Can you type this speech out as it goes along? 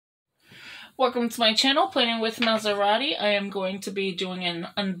Welcome to my channel, Planning with Monserrate. I am going to be doing an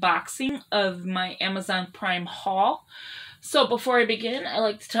unboxing of my Amazon Prime haul. So before I begin, I'd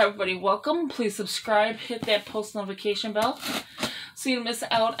like to tell everybody welcome. Please subscribe, hit that post notification bell so you don't miss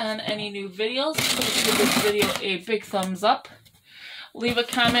out on any new videos. Please give this video a big thumbs up. Leave a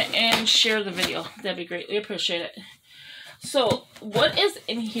comment and share the video. That'd be greatly appreciated. So what is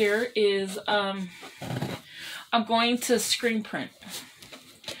in here is I'm going to screen print.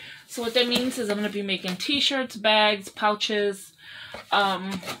 So what that means is I'm going to be making t-shirts, bags, pouches,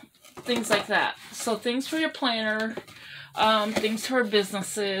 things like that. So things for your planner, things for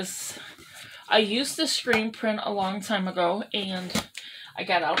businesses. I used to screen print a long time ago and I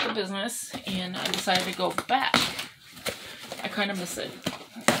got out of the business and I decided to go back. I kind of miss it.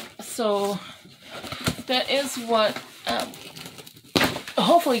 So that is what I'm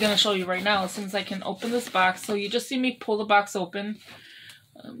hopefully going to show you right now as soon as I can open this box. So you just see me pull the box open.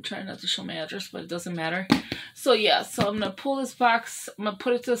 I'm trying not to show my address, but it doesn't matter. So yeah, so I'm going to pull this box, I'm going to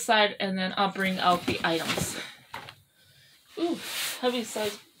put it to the side, and then I'll bring out the items. Ooh, heavy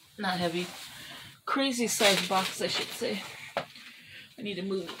size, not heavy, crazy size box, I should say. I need to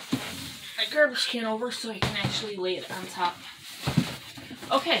move my garbage can over so I can actually lay it on top.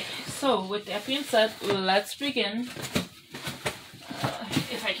 Okay, so with that being said, let's begin.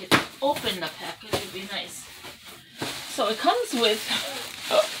 If I could open the package, it would be nice. So it comes with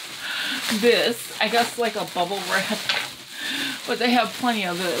this, I guess like a bubble wrap, but they have plenty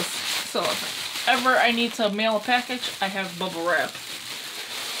of this. So if ever I need to mail a package, I have bubble wrap.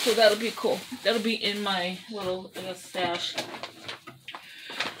 So that'll be cool. That'll be in my little, I guess, stash.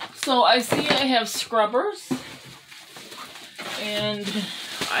 So I see I have scrubbers, and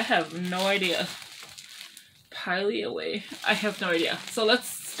I have no idea. Pllieay, I have no idea. So let's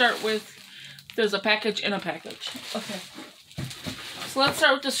start with, there's a package in a package. Okay. So let's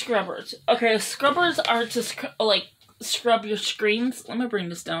start with the scrubbers. Okay, scrubbers are to scrub your screens. Let me bring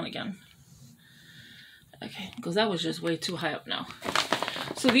this down again. Okay, because that was just way too high up now.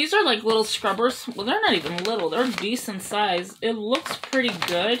 So these are like little scrubbers. Well, they're not even little. They're decent size. It looks pretty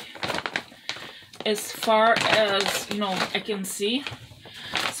good as far as, you know, I can see.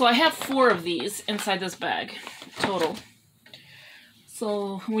 So I have 4 of these inside this bag total.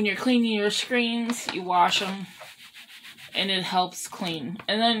 So when you're cleaning your screens, you wash them. And it helps clean.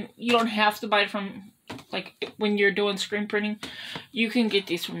 And then you don't have to buy it from, like, when you're doing screen printing, you can get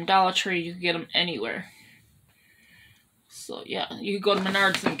these from Dollar Tree. You can get them anywhere. So, yeah, you can go to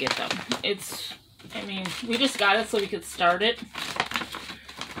Menards and get them. It's, I mean, we just got it so we could start it.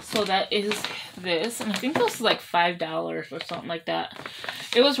 So that is this. And I think this is like $5 or something like that.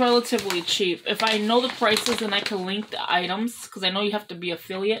 It was relatively cheap. If I know the prices, then I can link the items, because I know you have to be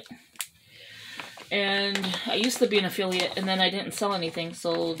affiliate. And I used to be an affiliate, and then I didn't sell anything,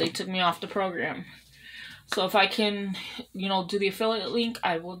 so they took me off the program. So if I can, you know, do the affiliate link,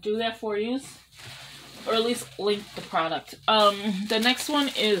 I will do that for you. Or at least link the product. The next one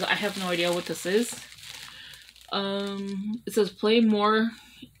is, I have no idea what this is. It says play more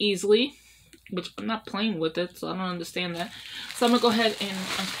easily, which I'm not playing with it, so I don't understand that. So I'm going to go ahead and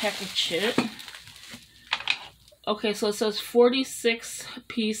unpackage it. Okay, so it says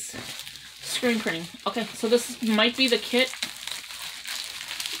 46-piece screen printing. Okay, so this might be the kit.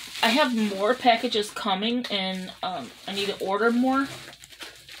 I have more packages coming, and I need to order more.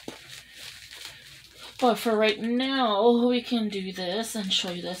 But for right now, we can do this and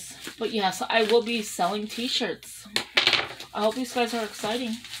show you this. But yes, I will be selling t-shirts. I hope these guys are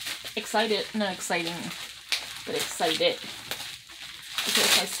excited. Not exciting, but excited. Okay,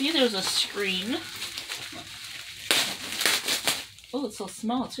 so I see there's a screen. Oh, it's so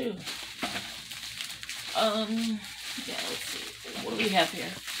small too. Yeah, let's see. What do we have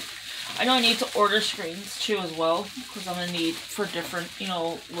here? I know I need to order screens too as well, because I'm gonna need for different, you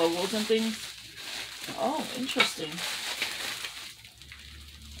know, logos and things. Oh, interesting.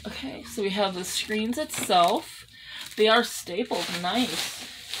 Okay, so we have the screens itself. They are stapled, nice.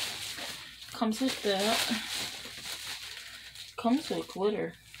 Comes with that. Comes with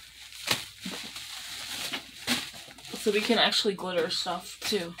glitter. So we can actually glitter stuff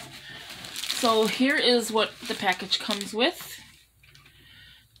too. So here is what the package comes with.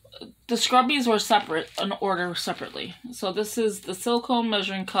 The scrubbies were separate, an order separately. So this is the silicone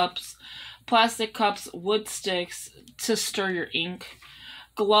measuring cups, plastic cups, wood sticks to stir your ink,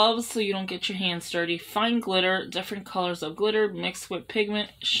 gloves so you don't get your hands dirty, fine glitter, different colors of glitter mixed with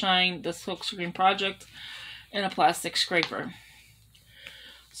pigment, shine, the silkscreen project, and a plastic scraper.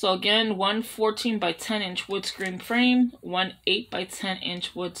 So again, one 14 by 10 inch wood screen frame, one 8 by 10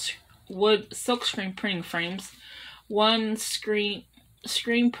 inch wood silkscreen printing frames, one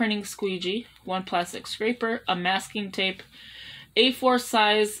screen printing squeegee, 1 plastic scraper, a masking tape, A4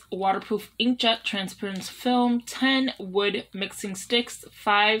 size waterproof inkjet transparent film, 10 wood mixing sticks,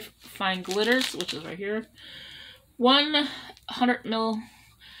 5 fine glitters, which is right here, 100 ml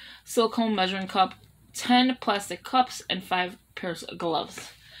silicone measuring cup, 10 plastic cups, and 5 pairs of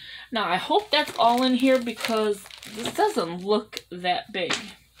gloves. Now, I hope that's all in here because this doesn't look that big.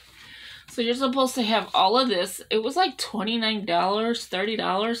 So you're supposed to have all of this. It was like $29,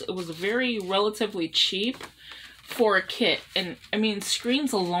 $30. It was very relatively cheap for a kit. And I mean,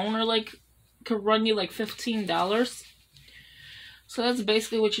 screens alone are like, could run you like $15. So that's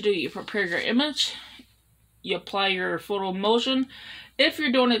basically what you do. You prepare your image. You apply your photo emulsion. If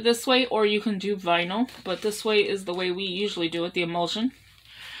you're doing it this way, or you can do vinyl, but this way is the way we usually do it, the emulsion.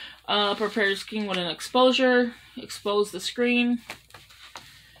 Prepare your screen with an exposure. Expose the screen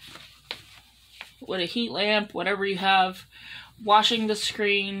with a heat lamp, whatever you have. Washing the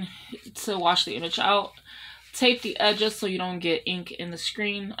screen to wash the image out. Tape the edges so you don't get ink in the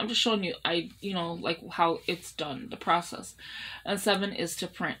screen. I'm just showing you, like how it's done, the process. And 7 is to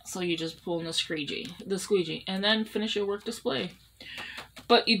print. So you just pull in the squeegee, and then finish your work display.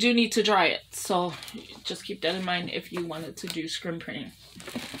 But you do need to dry it, so just keep that in mind if you wanted to do screen printing.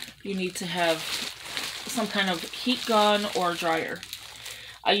 You need to have some kind of heat gun or dryer.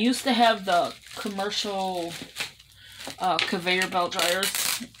 I used to have the commercial conveyor belt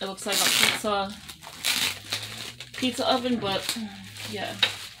dryers. It looks like a pizza oven, but yeah.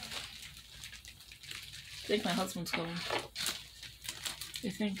 I think my husband's going. I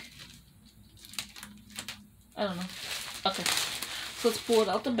think. I don't know. Okay. So let's pull it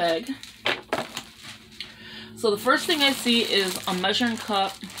out the bag. So the first thing I see is a measuring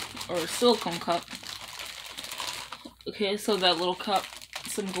cup or a silicone cup. Okay, so that little cup,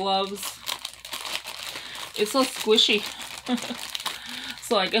 some gloves. It's so squishy.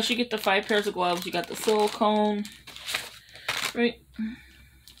 So I guess you get the 5 pairs of gloves. You got the silicone, right?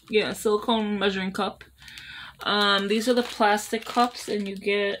 Yeah, silicone measuring cup. These are the plastic cups, and you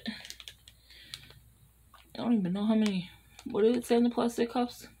get, I don't even know how many. What did it say in the plastic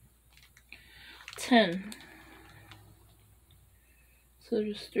cups? 10. So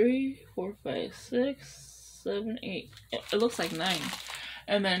there's 3, 4, 5, 6, 7, 8. It looks like 9.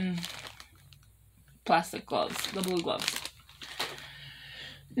 And then plastic gloves, the blue gloves.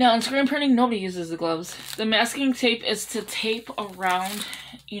 Now in screen printing, nobody uses the gloves. The masking tape is to tape around,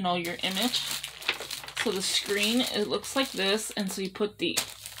 your image. So the screen, it looks like this, and so you put the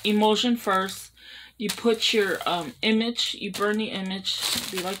emulsion first. You put your image, you burn the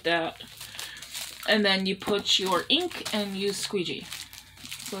image, be like that. And then you put your ink and use squeegee.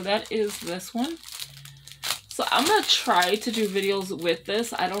 So that is this one. So I'm going to try to do videos with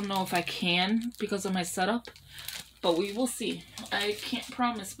this. I don't know if I can because of my setup, but we will see. I can't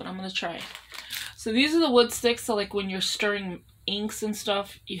promise, but I'm going to try. So these are the wood sticks. So like when you're stirring inks and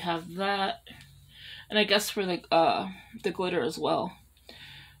stuff, you have that. And I guess for the glitter as well.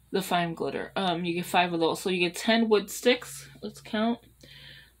 The fine glitter. You get 5 of those. So you get 10 wood sticks. Let's count.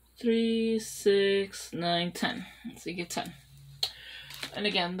 3, 6, 9, 10. So you get 10. And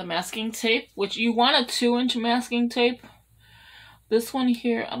again, the masking tape, which you want a 2-inch masking tape. This one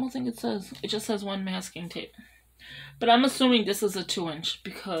here, I don't think it says. It just says 1 masking tape. But I'm assuming this is a 2-inch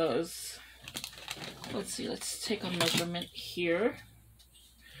because, let's see, let's take a measurement here.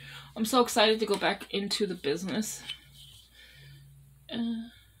 I'm so excited to go back into the business.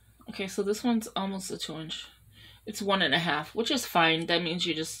 Okay, so this one's almost a 2-inch. It's 1.5, which is fine. That means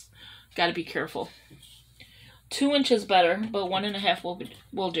you just gotta be careful. 2 inches better, but 1.5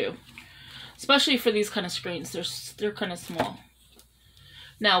 will do. Especially for these kind of screens. They're kind of small.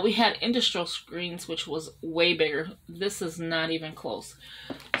 Now, we had industrial screens, which was way bigger. This is not even close.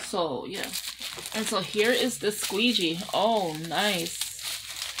 So, yeah. And so here is the squeegee. Oh, nice.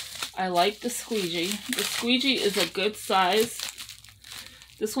 I like the squeegee. The squeegee is a good size.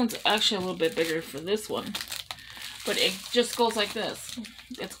 This one's actually a little bit bigger for this one. But it just goes like this.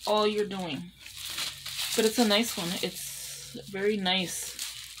 That's all you're doing. But it's a nice one. It's very nice.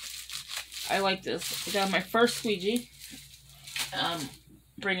 I like this. I got my first squeegee.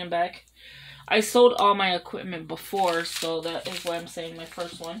 Bringing back. I sold all my equipment before, so that is why I'm saying my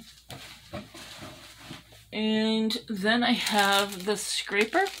first one. And then I have the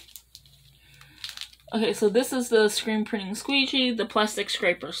scraper. Okay, so this is the screen printing squeegee, the plastic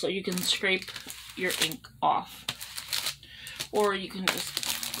scraper, so you can scrape your ink off. Or you can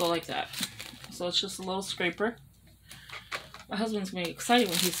just go like that. So it's just a little scraper. My husband's going to be excited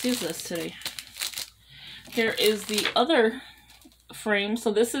when he sees this today. Here is the other frame.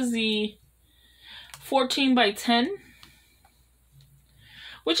 So this is the 14 by 10.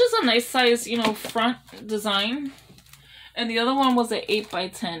 which is a nice size, you know, front design. And the other one was an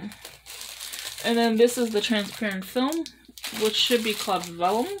 8x10. And then this is the transparent film, which should be called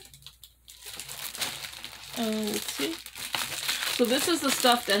vellum. Let's see. So this is the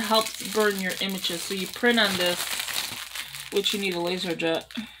stuff that helps burn your images. So you print on this, which you need a laser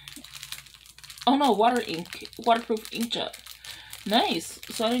jet. Oh no, waterproof inkjet. Nice.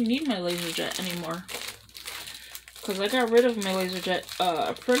 So I don't need my laser jet anymore, because I got rid of my laser jet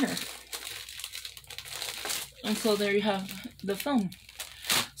printer. And so there you have the film.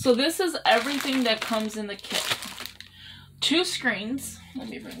 So this is everything that comes in the kit. 2 screens. Let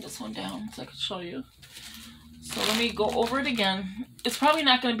me bring this one down so I can show you. So let me go over it again. It's probably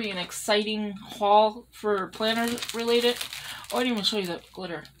not going to be an exciting haul for planner related. Oh, I didn't even show you the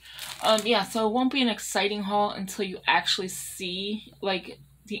glitter. Yeah, so it won't be an exciting haul until you actually see like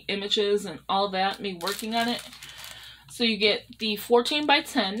the images and all that, me working on it. So you get the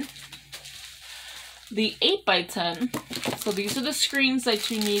 14x10, the 8x10. So these are the screens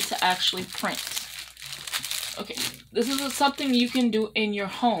that you need to actually print. Okay, this is something you can do in your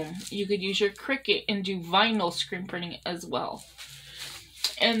home. You could use your Cricut and do vinyl screen printing as well.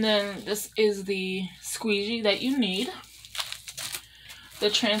 And then this is the squeegee that you need. The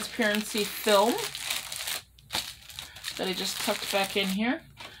transparency film that I just tucked back in here.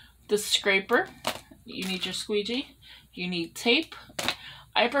 The scraper. You need your squeegee. You need tape.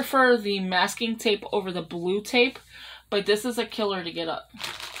 I prefer the masking tape over the blue tape, but this is a killer to get up.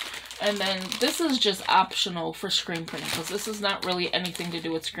 And then this is just optional for screen printing, because this is not really anything to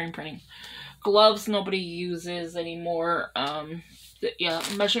do with screen printing. Gloves nobody uses anymore. Yeah,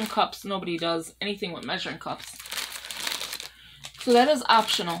 measuring cups nobody does anything with measuring cups. So that is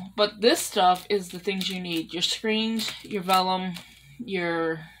optional. But this stuff is the things you need. Your screens, your vellum,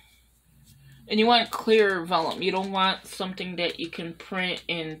 and you want clear vellum. You don't want something that you can print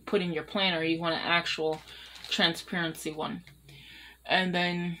and put in your planner. You want an actual transparency one. And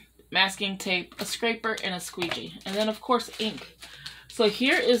then masking tape, a scraper, and a squeegee. And then, of course, ink. So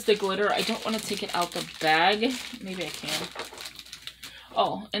here is the glitter. I don't want to take it out the bag. Maybe I can.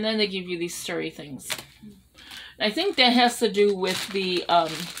 Oh, and then they give you these sturdy things. I think that has to do with the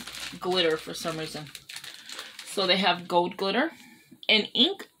glitter for some reason. So they have gold glitter. And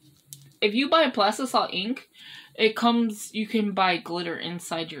ink, if you buy Plastisol ink, it comes, you can buy glitter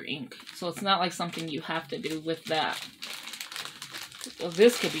inside your ink. So it's not like something you have to do with that. So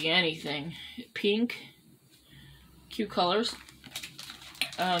this could be anything. Pink. Cute colors.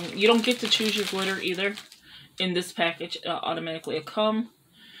 You don't get to choose your glitter either. In this package, automatically it come.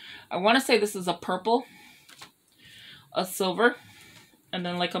 I want to say this is a purple, a silver, and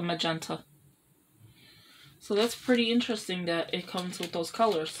then like a magenta. So that's pretty interesting that it comes with those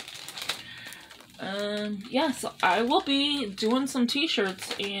colors. Yeah, so I will be doing some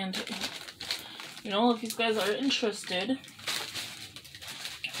t-shirts, and you know, if you guys are interested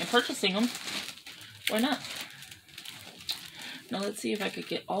in purchasing them, why not? Now let's see if I could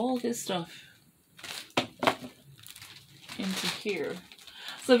get all this stuff into here.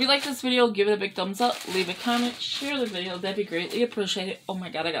 So if you like this video, give it a big thumbs up, leave a comment, share the video. That'd be greatly appreciated. Oh my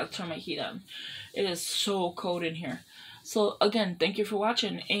god, I gotta turn my heat on. It is so cold in here. So again, thank you for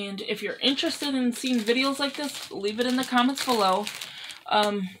watching. And if you're interested in seeing videos like this, leave it in the comments below.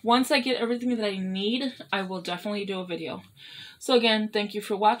 Once I get everything that I need, I will definitely do a video. So again, thank you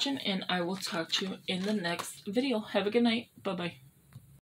for watching, and I will talk to you in the next video. Have a good night. Bye-bye.